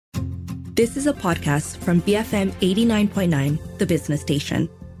This is a podcast from BFM 89.9, the business station.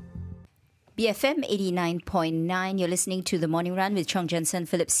 BFM 89.9, you're listening to The Morning Run with Chong Jensen,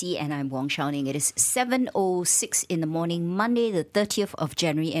 Philip C. and I'm Wong Shao-ning. It is 7:06 in the morning, Monday the 30th of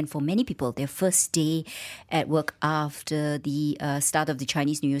January, and for many people, their first day at work after the start of the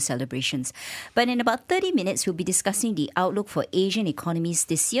Chinese New Year celebrations. But in about 30 minutes, we'll be discussing the outlook for Asian economies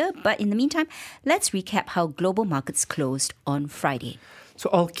this year. But in the meantime, let's recap how global markets closed on Friday. So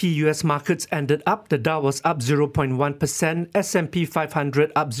all key US markets ended up. The Dow was up 0.1%, S&P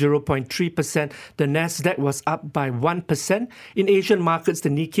 500 up 0.3%, the Nasdaq was up by 1%. In Asian markets, the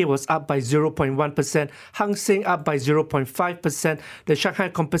Nikkei was up by 0.1%, Hang Seng up by 0.5%, the Shanghai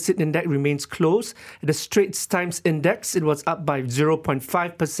Composite Index remains closed. The Straits Times Index, it was up by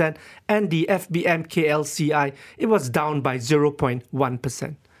 0.5%, and the FBMKLCI, it was down by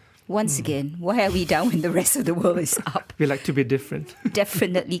 0.1%. Once again, why are we down when the rest of the world is up? We like to be different.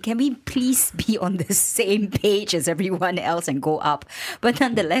 Definitely. Can we please be on the same page as everyone else and go up? But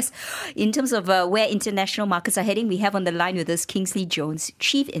nonetheless, in terms of where international markets are heading, we have on the line with us Kingsley Jones,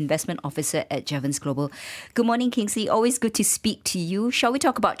 Chief Investment Officer at Jevons Global. Good morning, Kingsley. Always good to speak to you. Shall we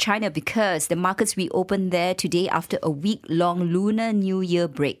talk about China? Because the markets reopened there today after a week-long Lunar New Year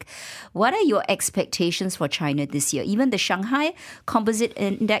break. What are your expectations for China this year? Even the Shanghai Composite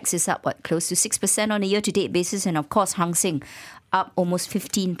Index is up, close to 6% on a year-to-date basis, and of course, Hang Seng up almost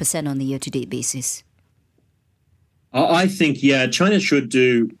 15% on the year-to-date basis. I think, China should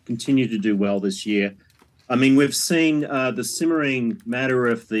continue to do well this year. I mean, we've seen the simmering matter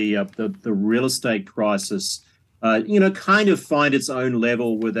of the real estate crisis, kind of find its own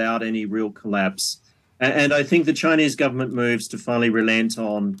level without any real collapse. And I think the Chinese government moves to finally relent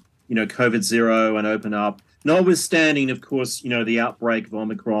on, COVID zero and open up, notwithstanding, of course, the outbreak of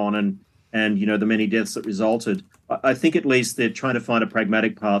Omicron and the many deaths that resulted. I think at least they're trying to find a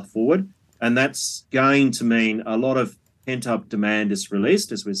pragmatic path forward, and that's going to mean a lot of pent-up demand is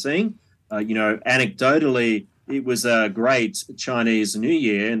released, as we're seeing. Anecdotally, it was a great Chinese New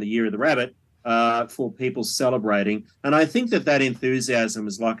Year and the Year of the Rabbit for people celebrating, and I think that enthusiasm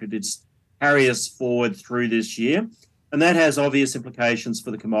is likely to just carry us forward through this year, and that has obvious implications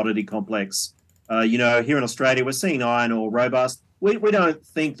for the commodity complex. Here in Australia, we're seeing iron ore robust. We don't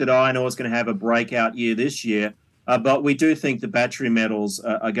think that iron ore is going to have a breakout year this year, but we do think the battery metals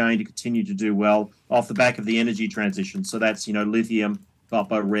are going to continue to do well off the back of the energy transition. So that's, lithium,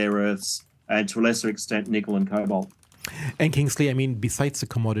 copper, rare earths, and to a lesser extent, nickel and cobalt. And Kingsley, I mean, besides the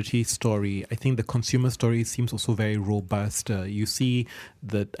commodity story, I think the consumer story seems also very robust. You see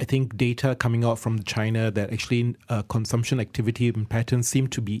that, I think, data coming out from China that actually consumption activity and patterns seem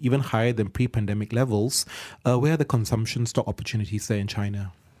to be even higher than pre-pandemic levels. Where are the consumption stock opportunities there in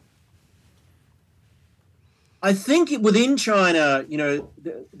China? I think within China,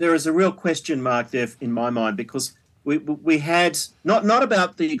 there is a real question mark there in my mind, because we had not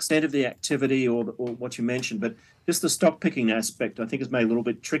about the extent of the activity or what you mentioned, but just the stock picking aspect, I think, is made a little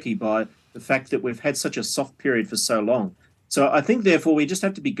bit tricky by the fact that we've had such a soft period for so long. So I think, therefore, we just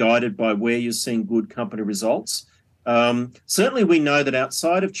have to be guided by where you're seeing good company results. Certainly, we know that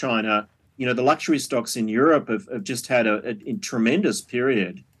outside of China, the luxury stocks in Europe have just had a tremendous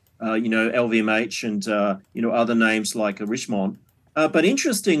period. LVMH and other names like Richemont. But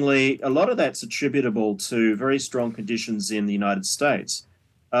interestingly, a lot of that's attributable to very strong conditions in the United States.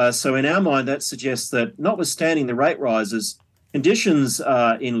 So in our mind, that suggests that notwithstanding the rate rises, conditions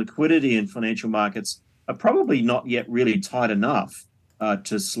in liquidity in financial markets are probably not yet really tight enough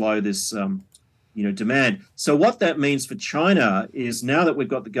to slow this demand. So what that means for China is, now that we've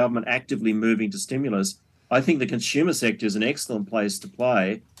got the government actively moving to stimulus, I think the consumer sector is an excellent place to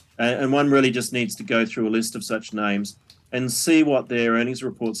play. And one really just needs to go through a list of such names and see what their earnings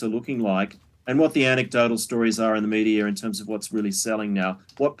reports are looking like and what the anecdotal stories are in the media in terms of what's really selling now,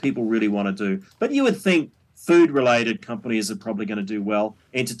 what people really want to do. But you would think food-related companies are probably going to do well,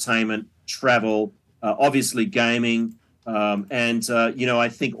 entertainment, travel, obviously gaming, and I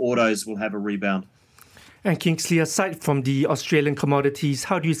think autos will have a rebound. And Kingsley, aside from the Australian commodities,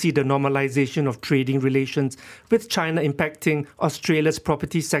 how do you see the normalization of trading relations with China impacting Australia's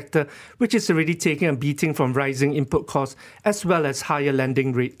property sector, which is already taking a beating from rising input costs as well as higher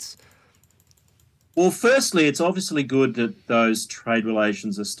lending rates? Well, firstly, it's obviously good that those trade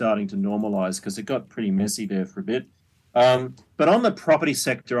relations are starting to normalise, because it got pretty messy there for a bit. But on the property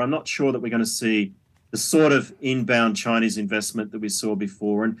sector, I'm not sure that we're going to see the sort of inbound Chinese investment that we saw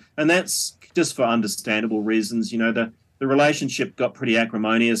before. And that's just for understandable reasons. The relationship got pretty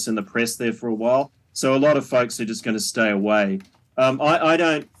acrimonious in the press there for a while. So a lot of folks are just going to stay away. I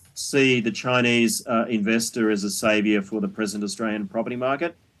don't see the Chinese investor as a saviour for the present Australian property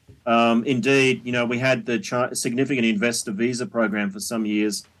market. Indeed, we had the significant investor visa program for some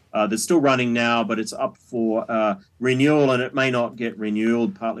years. That's still running now, but it's up for renewal, and it may not get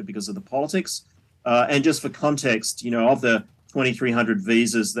renewed partly because of the politics. And just for context, of the 2,300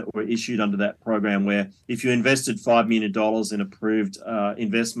 visas that were issued under that program, where if you invested $5 million in approved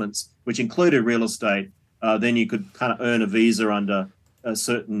investments, which included real estate, then you could kind of earn a visa under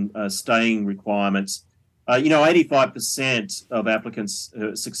certain staying requirements. 85% of applicants,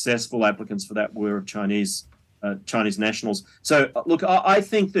 successful applicants for that, were of Chinese nationals. So, look, I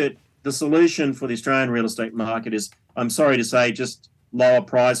think that the solution for the Australian real estate market is, I'm sorry to say, just lower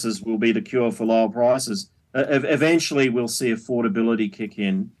prices will be the cure for lower prices. Eventually, we'll see affordability kick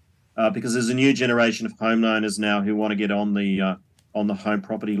in because there's a new generation of homeowners now who want to get on the home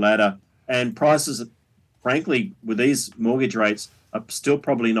property ladder, and prices, frankly, with these mortgage rates, are still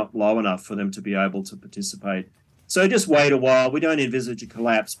probably not low enough for them to be able to participate. So just wait a while. We don't envisage a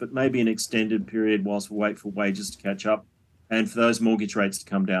collapse, but maybe an extended period whilst we wait for wages to catch up and for those mortgage rates to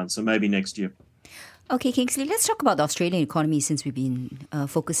come down. So maybe next year. Okay, Kingsley, let's talk about the Australian economy since we've been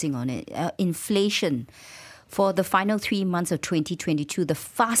focusing on it. Inflation for the final 3 months of 2022, the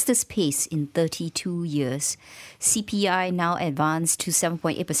fastest pace in 32 years. CPI now advanced to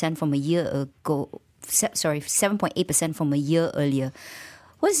 7.8% from a year ago. 7.8% from a year earlier.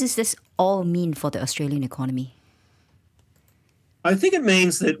 What does this all mean for the Australian economy? I think it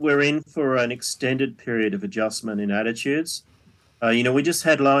means that we're in for an extended period of adjustment in attitudes. We just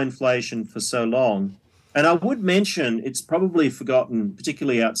had low inflation for so long. And I would mention, it's probably forgotten,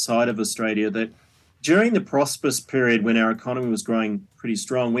 particularly outside of Australia, that during the prosperous period when our economy was growing pretty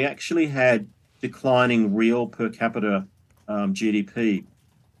strong, we actually had declining real per capita GDP.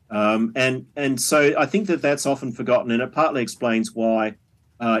 And so I think that that's often forgotten, and it partly explains why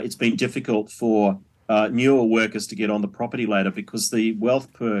it's been difficult for newer workers to get on the property ladder, because the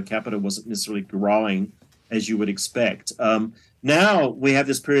wealth per capita wasn't necessarily growing as you would expect. Now we have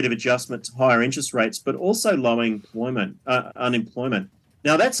this period of adjustment to higher interest rates, but also low unemployment.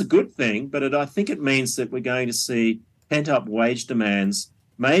 Now that's a good thing, but I think it means that we're going to see pent-up wage demands,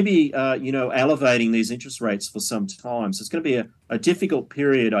 maybe elevating these interest rates for some time. So it's going to be a difficult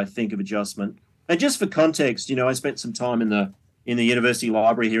period, I think, of adjustment. And just for context, I spent some time in the University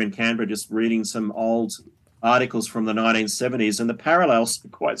Library here in Canberra just reading some old articles from the 1970s, and the parallels are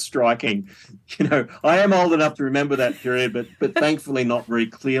quite striking. I am old enough to remember that period, but thankfully not very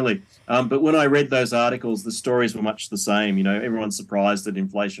clearly. But when I read those articles, the stories were much the same. Everyone's surprised at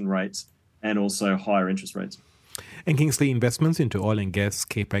inflation rates and also higher interest rates. And Kingsley, investments into oil and gas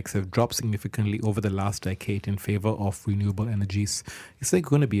capex have dropped significantly over the last decade in favour of renewable energies. Is there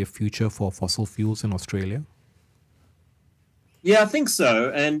going to be a future for fossil fuels in Australia? Yeah, I think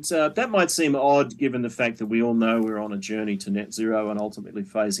so. And that might seem odd given the fact that we all know we're on a journey to net zero and ultimately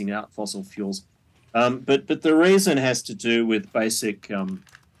phasing out fossil fuels. But the reason has to do with basic,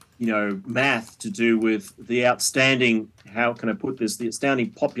 math, to do with the outstanding, how can I put this, the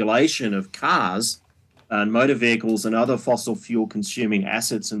astounding population of cars and motor vehicles and other fossil fuel consuming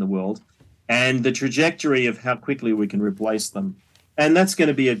assets in the world, and the trajectory of how quickly we can replace them. And that's going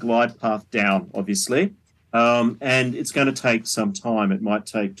to be a glide path down, obviously. And it's going to take some time. It might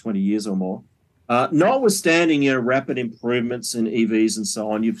take 20 years or more. Notwithstanding, rapid improvements in EVs and so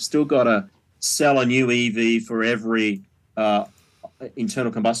on, you've still got to sell a new EV for every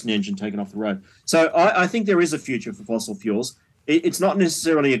internal combustion engine taken off the road. So I think there is a future for fossil fuels. It's not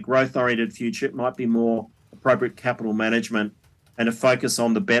necessarily a growth-oriented future. It might be more appropriate capital management and a focus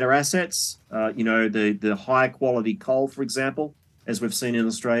on the better assets, the higher quality coal, for example, as we've seen in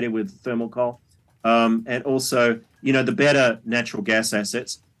Australia with thermal coal. And also, the better natural gas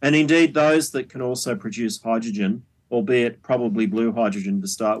assets, and indeed those that can also produce hydrogen, albeit probably blue hydrogen to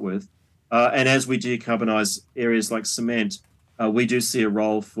start with. And as we decarbonise areas like cement, we do see a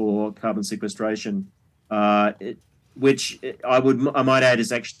role for carbon sequestration, which I might add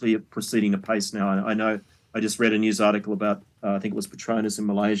is actually proceeding apace now. I know I just read a news article about, I think it was Petronas in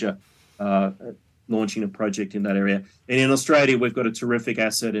Malaysia, launching a project in that area. And in Australia, we've got a terrific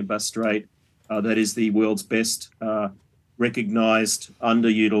asset in Bass Strait. That is the world's best recognised,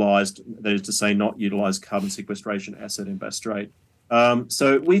 underutilised, that is to say not utilised carbon sequestration asset in Bass Strait.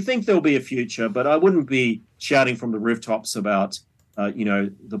 So we think there'll be a future, but I wouldn't be shouting from the rooftops about,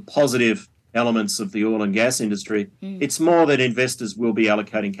 the positive elements of the oil and gas industry. It's more that investors will be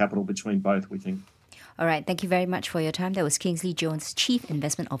allocating capital between both, we think. All right, thank you very much for your time. That was Kingsley Jones, Chief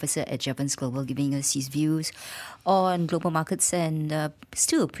Investment Officer at Jevons Global, giving us his views on global markets and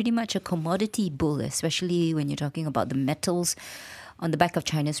still pretty much a commodity bull, especially when you're talking about the metals on the back of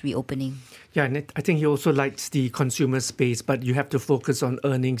China's reopening. Yeah, and I think he also likes the consumer space, but you have to focus on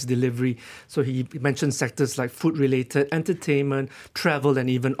earnings delivery. So he mentioned sectors like food-related, entertainment, travel, and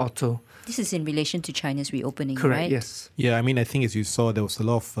even auto. This is in relation to China's reopening, Correct, right? yes. Yeah, I mean, I think as you saw, there was a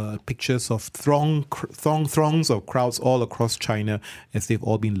lot of pictures of throngs of crowds all across China as they've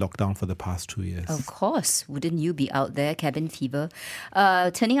all been locked down for the past 2 years. Of course. Wouldn't you be out there, cabin fever?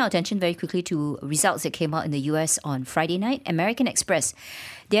 Turning our attention very quickly to results that came out in the US on Friday night. American Express,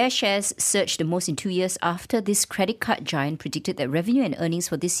 their shares surged the most in 2 years after this credit card giant predicted that revenue and earnings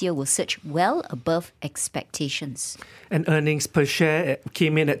for this year will surge well above expectations. And earnings per share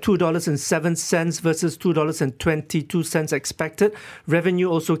came in at $2.07 versus $2.22 expected. Revenue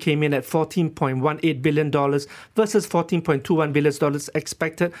also came in at $14.18 billion versus $14.21 billion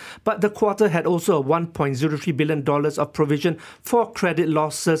expected. But the quarter had also a $1.03 billion of provision for credit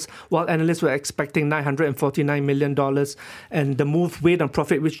losses, while analysts were expecting $949 million. And the move weighed on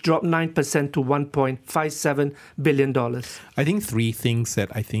profit, which dropped 9% to $1.57 billion. I think three things that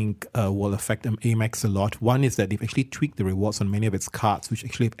I think will affect Amex a lot. One is that they've actually tweaked the rewards on many of its cards, which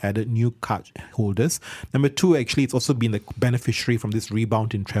actually have added new card holders. Number two, actually, it's also been the beneficiary from this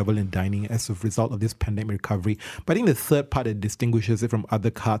rebound in travel and dining as a result of this pandemic recovery. But I think the third part that distinguishes it from other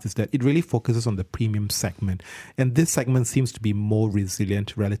cards is that it really focuses on the premium segment. And this segment seems to be more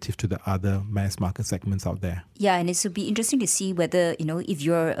resilient relative to the other mass market segments out there. Yeah, and it will be interesting to see whether, if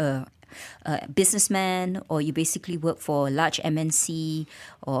you're a businessman or you basically work for a large MNC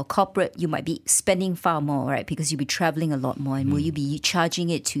or corporate, you might be spending far more, right? Because you'll be traveling a lot more. And will you be charging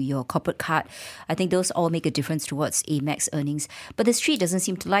it to your corporate card? I think those all make a difference towards Amex earnings. But the street doesn't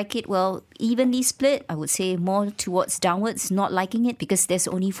seem to like it. Well, evenly split, I would say more towards downwards, not liking it because there's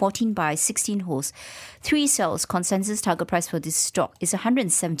only 14 buys, 16 holds, 3 sells. Consensus target price for this stock is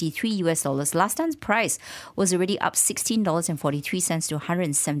 $173. Last time's price was already up $16.43 to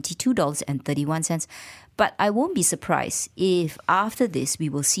 $172.31. But I won't be surprised if after this we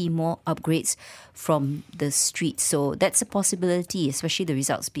will see more upgrades from the street. So that's a possibility, especially the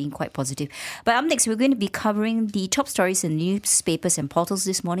results being quite positive. But up next, we're going to be covering the top stories in newspapers and portals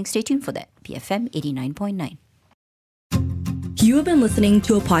this morning. Stay tuned for that. BFM 89.9. You have been listening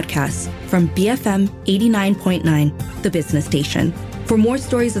to a podcast from BFM 89.9, the business station. For more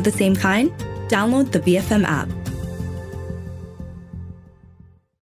stories of the same kind, download the BFM app.